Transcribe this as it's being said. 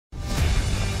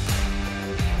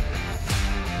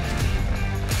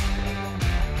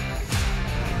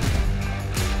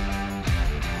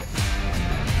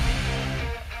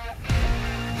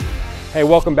Hey,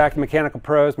 welcome back to Mechanical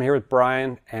Pros. I'm here with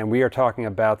Brian, and we are talking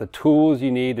about the tools you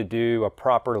need to do a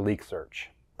proper leak search.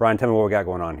 Brian, tell me what we got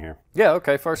going on here. Yeah,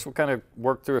 okay. First, we'll kind of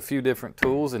work through a few different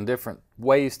tools and different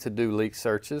ways to do leak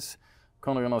searches. I'm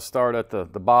kind of going to start at the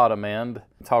bottom end,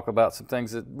 talk about some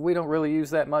things that we don't really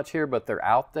use that much here, but they're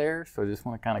out there, so I just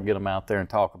want to kind of get them out there and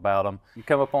talk about them. You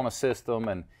come up on a system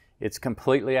and it's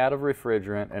completely out of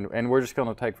refrigerant, and we're just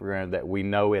going to take for granted that we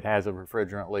know it has a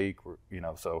refrigerant leak, you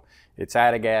know, so it's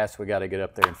out of gas. We got to get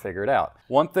up there and figure it out.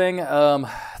 One thing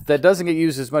that doesn't get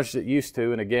used as much as it used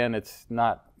to, and again, it's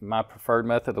not my preferred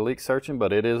method of leak searching,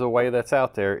 but it is a way that's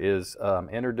out there, is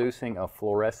introducing a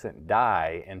fluorescent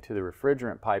dye into the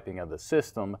refrigerant piping of the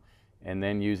system and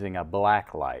then using a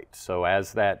black light. So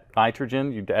as that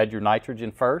nitrogen, you'd add your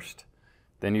nitrogen first,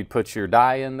 then you'd put your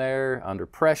dye in there under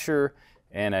pressure,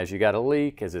 and as you got a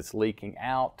leak, as it's leaking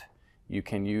out, you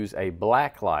can use a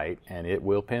black light and it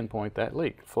will pinpoint that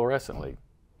leak, fluorescent leak.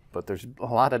 But there's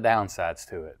a lot of downsides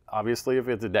to it. Obviously, if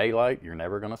it's a daylight, you're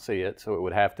never going to see it, so it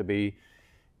would have to be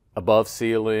above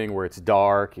ceiling where it's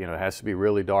dark. You know, it has to be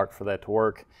really dark for that to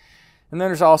work. And then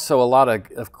there's also a lot of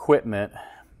equipment.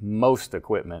 Most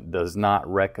equipment does not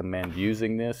recommend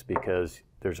using this because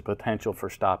there's a potential for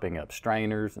stopping up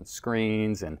strainers and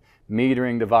screens and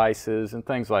metering devices and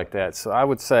things like that. So I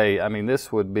would say, I mean,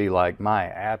 this would be like my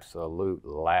absolute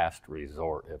last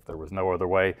resort if there was no other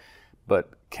way.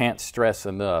 But can't stress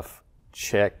enough,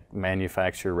 check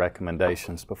manufacturer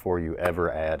recommendations before you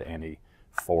ever add any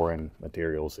foreign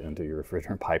materials into your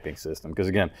refrigerant piping system. Because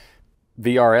again,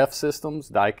 VRF systems,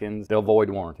 Daikins, they'll void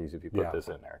warranties if you put this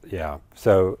in there. Yeah,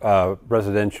 so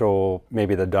residential,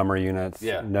 maybe the dumber units,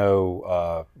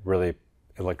 no really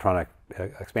electronic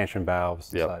expansion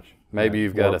valves and such. Maybe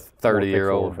you've got a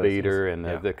 30-year-old beater and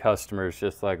the customer's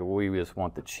just like, we just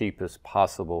want the cheapest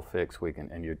possible fix we can,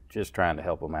 and you're just trying to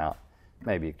help them out.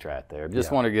 Maybe you can try it there.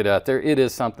 Just want to get out there. It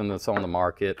is something that's on the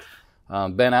market.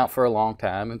 Been out for a long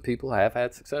time, and people have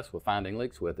had success with finding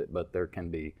leaks with it, but there can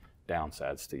be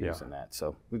downsides to using that.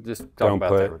 So we just talk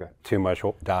about that. Don't put too much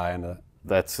dye in the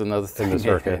That's another thing in the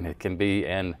circuit. And it can be,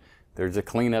 and there's a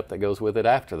cleanup that goes with it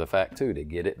after the fact too, to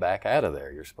get it back out of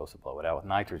there. You're supposed to blow it out with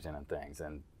nitrogen and things,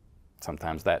 and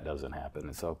sometimes that doesn't happen.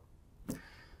 And so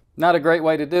not a great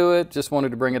way to do it. Just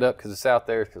wanted to bring it up because it's out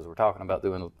there, because we're talking about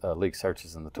doing leak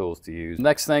searches and the tools to use.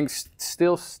 Next thing,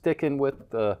 still sticking with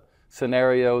the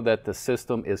scenario that the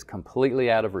system is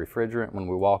completely out of refrigerant when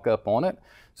we walk up on it.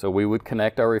 So we would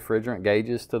connect our refrigerant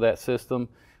gauges to that system.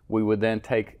 We would then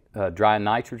take dry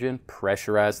nitrogen,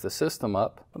 pressurize the system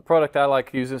up. The product I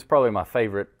like using, is probably my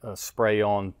favorite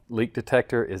spray-on leak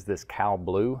detector, is this Cal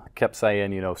Blue. I kept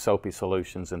saying, you know, soapy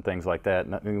solutions and things like that.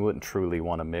 And you wouldn't truly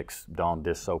want to mix Dawn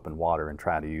dish soap and water and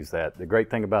try to use that. The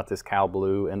great thing about this Cal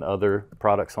Blue and other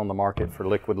products on the market for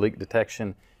liquid leak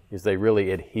detection is they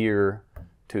really adhere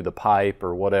to the pipe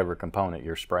or whatever component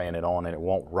you're spraying it on, and it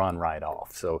won't run right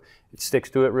off. So it sticks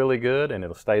to it really good, and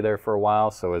it'll stay there for a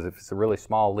while. So as if it's a really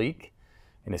small leak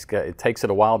and it takes it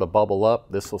a while to bubble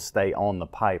up, this will stay on the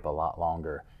pipe a lot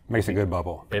longer. Makes a good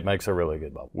bubble. It makes a really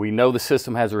good bubble. We know the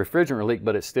system has a refrigerant leak,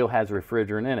 but it still has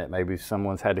refrigerant in it. Maybe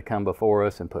someone's had to come before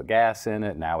us and put gas in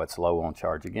it. Now it's low on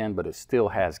charge again, but it still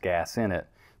has gas in it.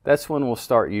 That's when we'll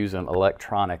start using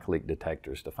electronic leak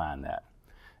detectors to find that.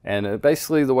 And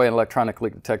basically the way an electronic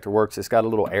leak detector works, it's got a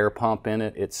little air pump in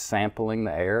it. It's sampling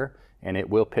the air, and it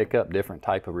will pick up different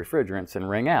type of refrigerants and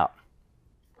ring out.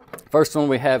 First one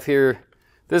we have here,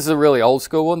 this is a really old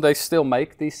school one. They still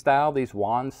make these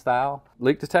wand style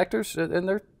leak detectors,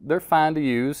 and they're fine to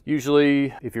use.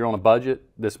 Usually if you're on a budget,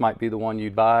 this might be the one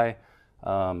you'd buy.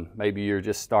 Maybe you're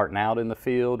just starting out in the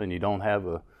field and you don't have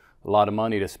a lot of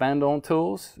money to spend on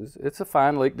tools. It's a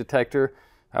fine leak detector.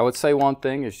 I would say one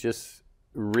thing is just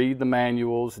read the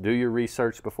manuals, do your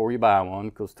research before you buy one,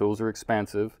 because tools are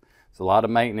expensive. There's a lot of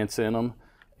maintenance in them.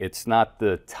 It's not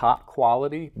the top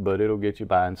quality, but it'll get you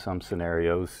by in some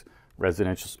scenarios.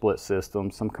 Residential split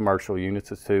systems, some commercial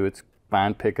units too. It's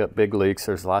fine, pick up big leaks.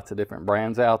 There's lots of different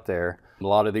brands out there. A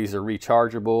lot of these are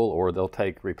rechargeable, or they'll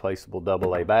take replaceable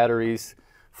AA batteries,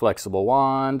 flexible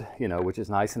wand, you know, which is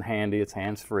nice and handy. It's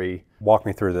hands-free. Walk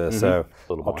me through this. So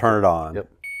I'll turn it on. Yep.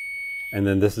 And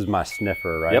then this is my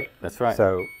sniffer, right? Yep, that's right.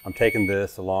 So I'm taking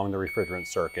this along the refrigerant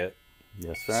circuit.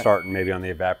 Yes, right. Starting maybe on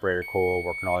the evaporator coil,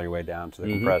 working all your way down to the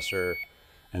compressor,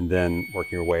 and then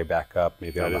working your way back up,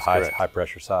 maybe on the high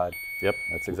pressure side. Yep,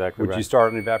 that's exactly right. Would you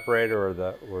start on the evaporator or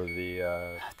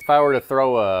the If I were to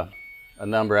throw a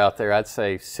number out there, I'd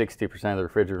say 60% of the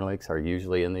refrigerant leaks are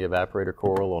usually in the evaporator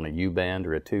coil on a U-bend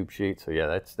or a tube sheet. So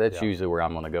yeah, that's usually where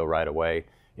I'm going to go right away,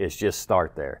 is just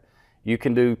start there. You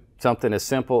can do something as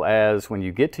simple as when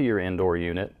you get to your indoor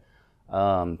unit,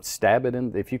 Stab it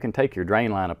in. If you can take your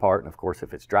drain line apart, and of course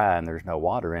if it's dry and there's no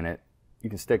water in it, you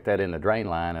can stick that in the drain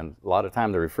line, and a lot of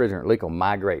time the refrigerant leak will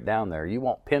migrate down there. You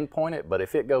won't pinpoint it, but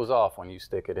if it goes off when you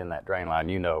stick it in that drain line,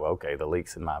 you know, okay, the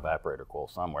leak's in my evaporator coil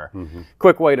somewhere.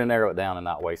 Quick way to narrow it down and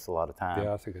not waste a lot of time. Yeah,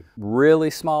 that's a good.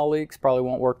 Really small leaks probably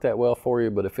won't work that well for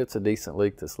you, but if it's a decent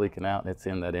leak that's leaking out and it's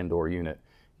in that indoor unit,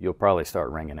 you'll probably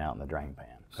start wringing out in the drain pan.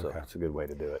 So that's a good way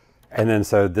to do it. And then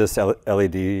so this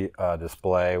LED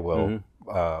display will,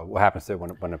 what happens to it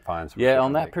when it finds? Yeah,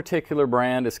 on that particular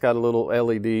brand, it's got a little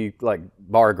LED like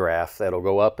bar graph that'll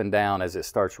go up and down as it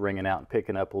starts ringing out and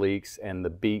picking up leaks, and the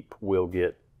beep will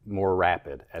get more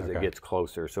rapid as it gets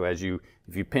closer. So if you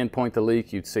pinpoint the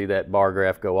leak, you'd see that bar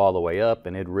graph go all the way up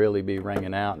and it'd really be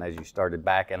ringing out, and as you started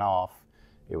backing off,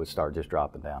 it would start just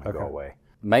dropping down and go away.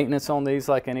 Maintenance on these,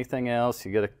 like anything else,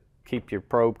 you got to keep your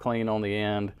probe clean on the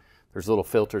end. There's little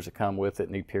filters that come with it,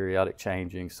 need periodic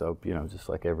changing. So, you know, just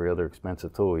like every other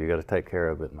expensive tool, you got to take care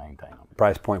of it and maintain them.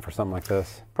 Price point for something like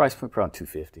this? Price point probably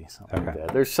 $250, something like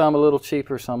that. There's some a little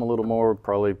cheaper, some a little more,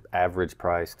 probably average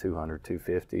price $200,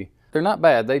 $250. They're not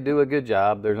bad. They do a good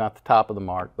job. They're not the top of the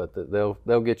mark, but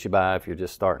they'll get you by if you're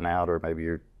just starting out, or maybe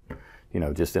you're, you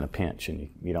know, just in a pinch and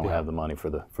you don't have the money for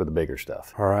the bigger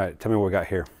stuff. All right, tell me what we got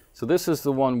here. So this is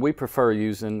the one we prefer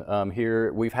using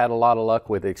here. We've had a lot of luck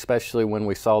with it, especially when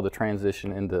we saw the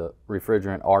transition into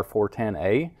refrigerant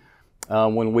R410A.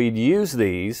 When we'd use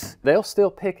these, they'll still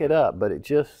pick it up, but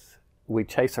we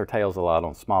chase our tails a lot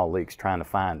on small leaks trying to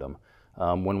find them.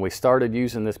 When we started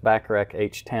using this Bacharach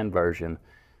H10 version,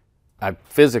 I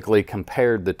physically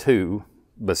compared the two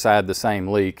beside the same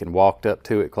leak and walked up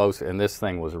to it closer, and this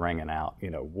thing was ringing out, you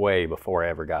know, way before I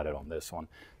ever got it on this one.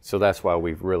 So that's why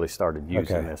we've really started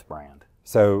using this brand.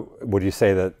 So would you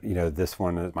say that, you know, this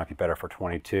one might be better for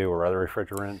 22 or other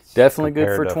refrigerants? Definitely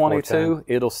good for 22.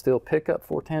 It'll still pick up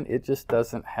 410. It just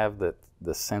doesn't have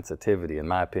the sensitivity, in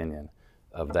my opinion,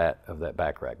 of that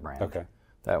Bacharach brand. Okay.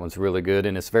 That one's really good,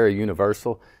 and it's very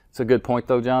universal. It's a good point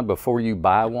though, John. Before you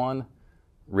buy one,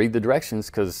 read the directions,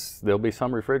 because there'll be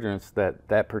some refrigerants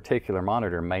that particular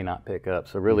monitor may not pick up.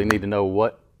 So really need to know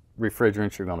what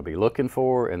refrigerants you're going to be looking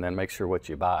for, and then make sure what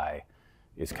you buy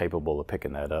is capable of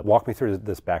picking that up. Walk me through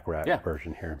this Bacharach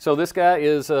version here. So this guy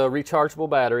is a rechargeable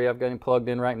battery. I've got him plugged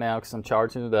in right now because I'm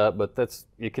charging it up, but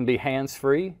it can be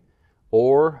hands-free,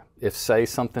 or if, say,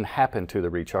 something happened to the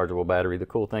rechargeable battery, the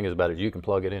cool thing about it is you can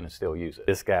plug it in and still use it.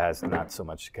 This guy's not so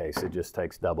much the case. It just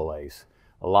takes AA's.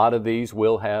 A lot of these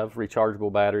will have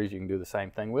rechargeable batteries you can do the same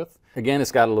thing with. Again,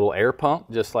 it's got a little air pump,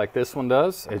 just like this one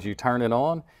does. As you turn it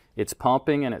on, it's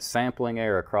pumping and it's sampling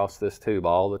air across this tube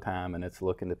all the time, and it's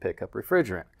looking to pick up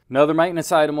refrigerant. Another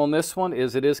maintenance item on this one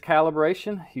is it is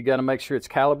calibration. You got to make sure it's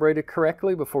calibrated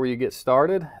correctly before you get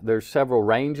started. There's several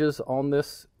ranges on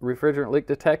this refrigerant leak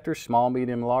detector, small,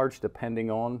 medium, large, depending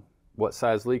on what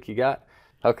size leak you got.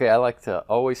 Okay, I like to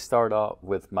always start off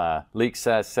with my leak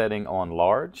size setting on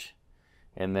large,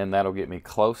 and then that'll get me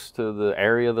close to the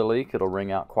area of the leak. It'll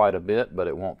ring out quite a bit, but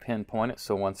it won't pinpoint it.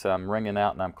 So once I'm ringing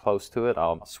out and I'm close to it,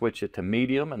 I'll switch it to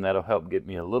medium, and that'll help get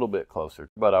me a little bit closer.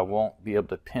 But I won't be able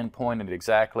to pinpoint it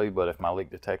exactly, but if my leak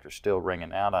detector's still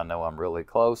ringing out, I know I'm really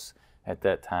close. At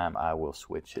that time, I will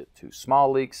switch it to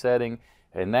small leak setting,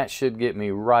 and that should get me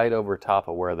right over top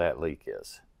of where that leak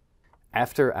is.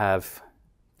 After I've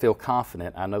feel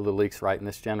confident, I know the leak's right in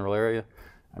this general area,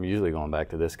 I'm usually going back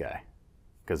to this guy,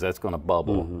 because that's going to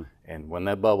bubble, and when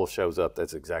that bubble shows up,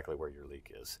 that's exactly where your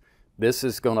leak is. This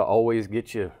is going to always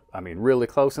get you, I mean, really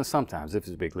close, and sometimes if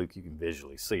it's a big leak, you can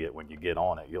visually see it. When you get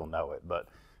on it, you'll know it, but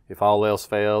if all else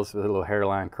fails, with a little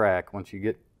hairline crack, once you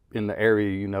get in the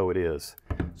area you know it is,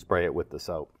 spray it with the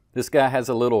soap. This guy has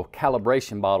a little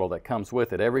calibration bottle that comes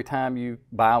with it. Every time you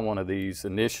buy one of these,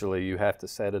 initially you have to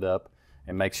set it up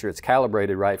and make sure it's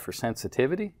calibrated right for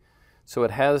sensitivity. So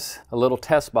it has a little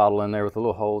test bottle in there with a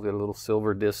little hole, got a little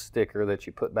silver disc sticker that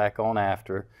you put back on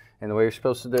after. And the way you're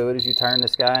supposed to do it is you turn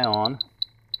this guy on.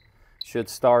 Should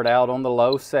start out on the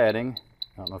low setting.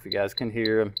 I don't know if you guys can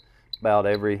hear him, about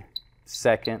every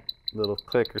second, little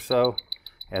click or so.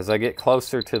 As I get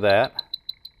closer to that,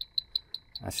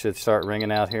 I should start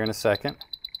ringing out here in a second.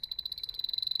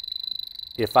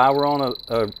 If I were on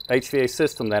a HVAC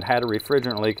system that had a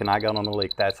refrigerant leak and I got on the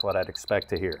leak, that's what I'd expect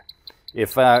to hear.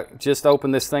 If I just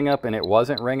opened this thing up and it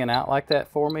wasn't ringing out like that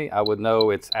for me, I would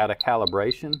know it's out of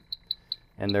calibration.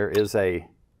 And there is a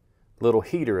little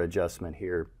heater adjustment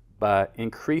here. By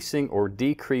increasing or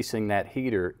decreasing that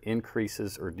heater,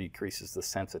 increases or decreases the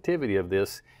sensitivity of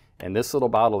this. And this little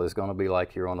bottle is going to be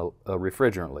like you're on a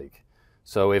refrigerant leak.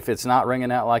 So if it's not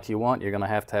ringing out like you want, you're going to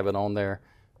have it on there,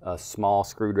 a small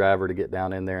screwdriver to get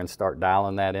down in there and start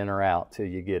dialing that in or out till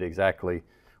you get exactly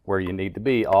where you need to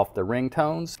be off the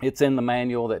ringtones. It's in the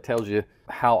manual that tells you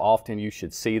how often you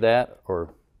should see that,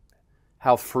 or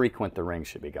how frequent the ring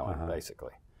should be going,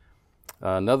 basically.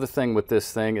 Another thing with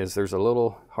this thing is there's a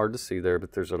little, hard to see there,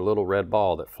 but there's a little red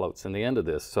ball that floats in the end of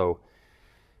this. So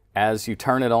as you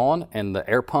turn it on and the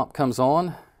air pump comes on,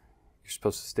 you're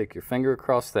supposed to stick your finger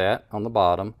across that on the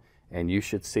bottom, and you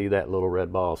should see that little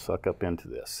red ball suck up into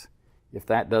this. If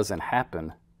that doesn't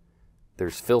happen,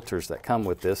 there's filters that come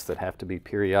with this that have to be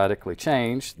periodically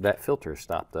changed. That filter is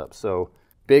stopped up. So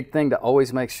big thing to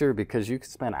always make sure, because you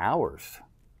could spend hours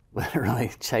literally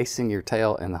chasing your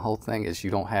tail, and the whole thing is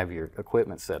you don't have your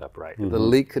equipment set up right. The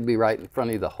leak could be right in front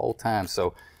of you the whole time.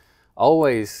 So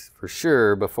always, for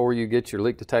sure, before you get your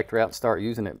leak detector out and start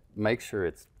using it, make sure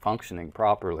it's functioning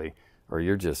properly, or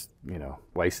you're just, you know,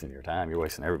 wasting your time. You're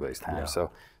wasting everybody's time.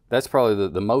 So that's probably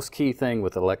the most key thing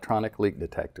with electronic leak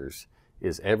detectors,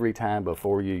 is every time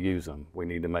before you use them, we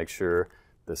need to make sure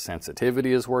the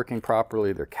sensitivity is working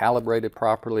properly, they're calibrated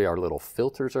properly, our little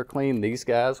filters are clean. These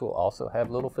guys will also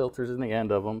have little filters in the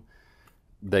end of them.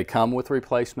 They come with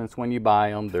replacements when you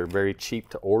buy them. They're very cheap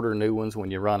to order new ones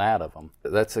when you run out of them.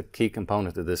 That's a key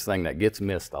component to this thing that gets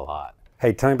missed a lot.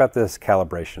 Hey, tell me about this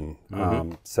calibration.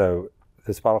 So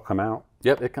this bottle come out?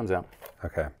 Yep, it comes out.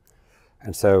 Okay.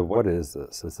 And so what is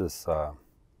this? Is this,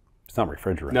 it's not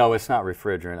refrigerant? No, it's not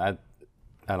refrigerant.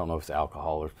 I don't know if it's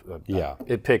alcohol or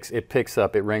it picks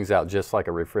up, it rings out just like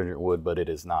a refrigerant would, but it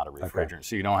is not a refrigerant.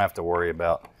 So you don't have to worry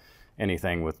about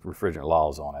anything with refrigerant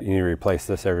laws on it. You need to replace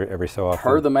this every so often?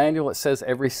 Per the manual, it says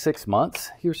every 6 months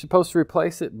you're supposed to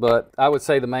replace it, but I would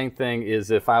say the main thing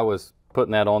is if I was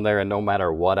putting that on there, and no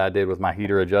matter what I did with my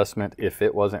heater adjustment, if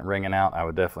it wasn't ringing out, I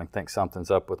would definitely think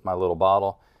something's up with my little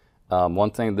bottle.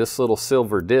 One thing, this little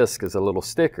silver disc is a little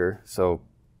sticker, so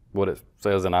what it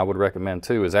says, and I would recommend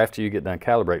too, is after you get done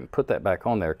calibrating, put that back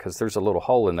on there, because there's a little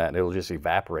hole in that and it'll just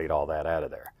evaporate all that out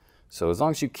of there. So as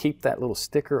long as you keep that little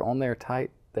sticker on there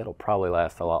tight, that'll probably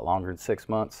last a lot longer than 6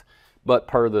 months. But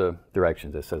per the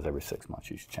directions, it says every 6 months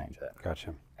you should change that.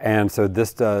 Gotcha. And so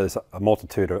this does a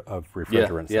multitude of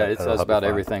refrigerants. Yeah, it does about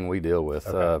everything we deal with.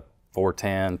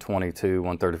 410, 22,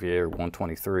 134,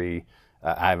 123.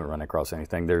 I haven't run across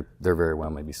anything. There very well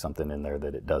may be something in there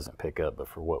that it doesn't pick up, but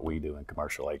for what we do in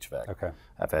commercial HVAC,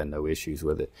 I've had no issues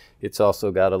with it. It's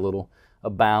also got a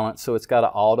balance, so it's got an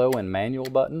auto and manual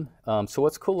button. So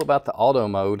what's cool about the auto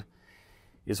mode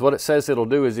is what it says it'll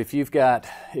do is if you've got,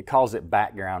 it calls it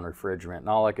background refrigerant, and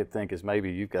all I could think is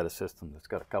maybe you've got a system that's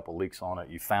got a couple leaks on it,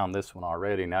 you found this one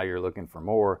already, now you're looking for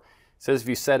more. It says if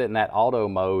you set it in that auto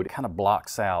mode, it kind of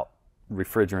blocks out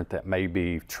refrigerant that may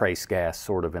be trace gas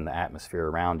sort of in the atmosphere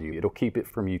around you. It'll keep it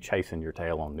from you chasing your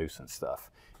tail on nuisance stuff.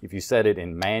 If you set it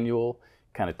in manual,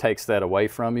 kind of takes that away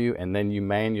from you, and then you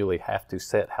manually have to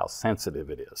set how sensitive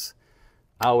it is.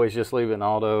 I always just leave it in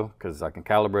auto because I can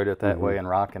calibrate it that way and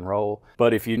rock and roll.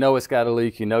 But if you know it's got a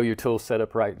leak, you know your tool's set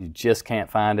up right, you just can't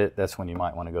find it, that's when you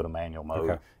might want to go to manual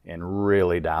mode and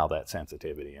really dial that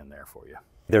sensitivity in there for you.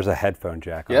 There's a headphone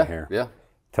jack on here. Yeah.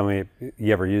 Tell me,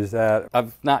 you ever use that?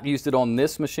 I've not used it on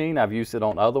this machine. I've used it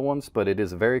on other ones, but it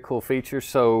is a very cool feature.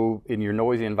 So in your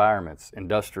noisy environments,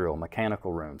 industrial,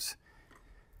 mechanical rooms,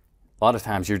 a lot of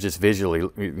times you're just visually,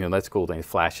 you know, that's a cool thing. It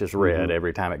flashes red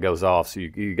every time it goes off. So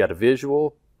you got a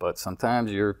visual, but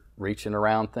sometimes you're reaching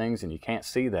around things and you can't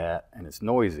see that and it's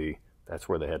noisy. That's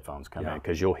where the headphones come in,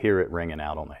 because you'll hear it ringing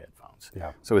out on the headphones.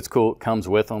 So it's cool. It comes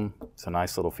with them. It's a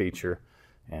nice little feature.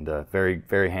 And very,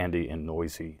 very handy in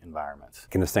noisy environments.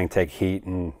 Can this thing take heat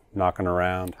and knocking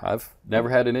around? I've never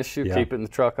had an issue. Keep it in the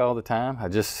truck all the time. I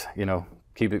just, you know,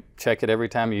 check it every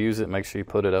time you use it. Make sure you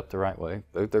put it up the right way.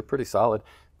 They're pretty solid.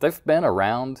 They've been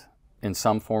around in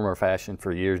some form or fashion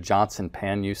for years. Johnson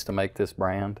Penn used to make this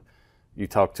brand. You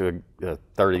talk to a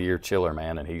 30-year chiller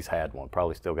man, and he's had one.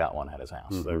 Probably still got one at his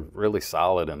house. They're really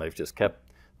solid, and they've just kept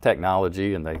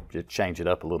technology, and they just change it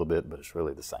up a little bit, but it's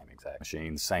really the same exact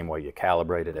machine. Same way you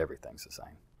calibrate it, everything's the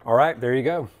same. All right, there you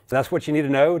go. So that's what you need to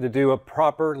know to do a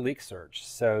proper leak search.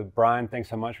 So Bryan, thanks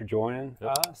so much for joining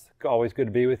us. Always good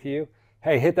to be with you.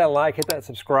 Hey, hit that like, hit that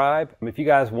subscribe. If you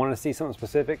guys want to see something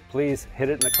specific, please hit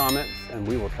it in the comments and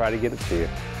we will try to get it to you.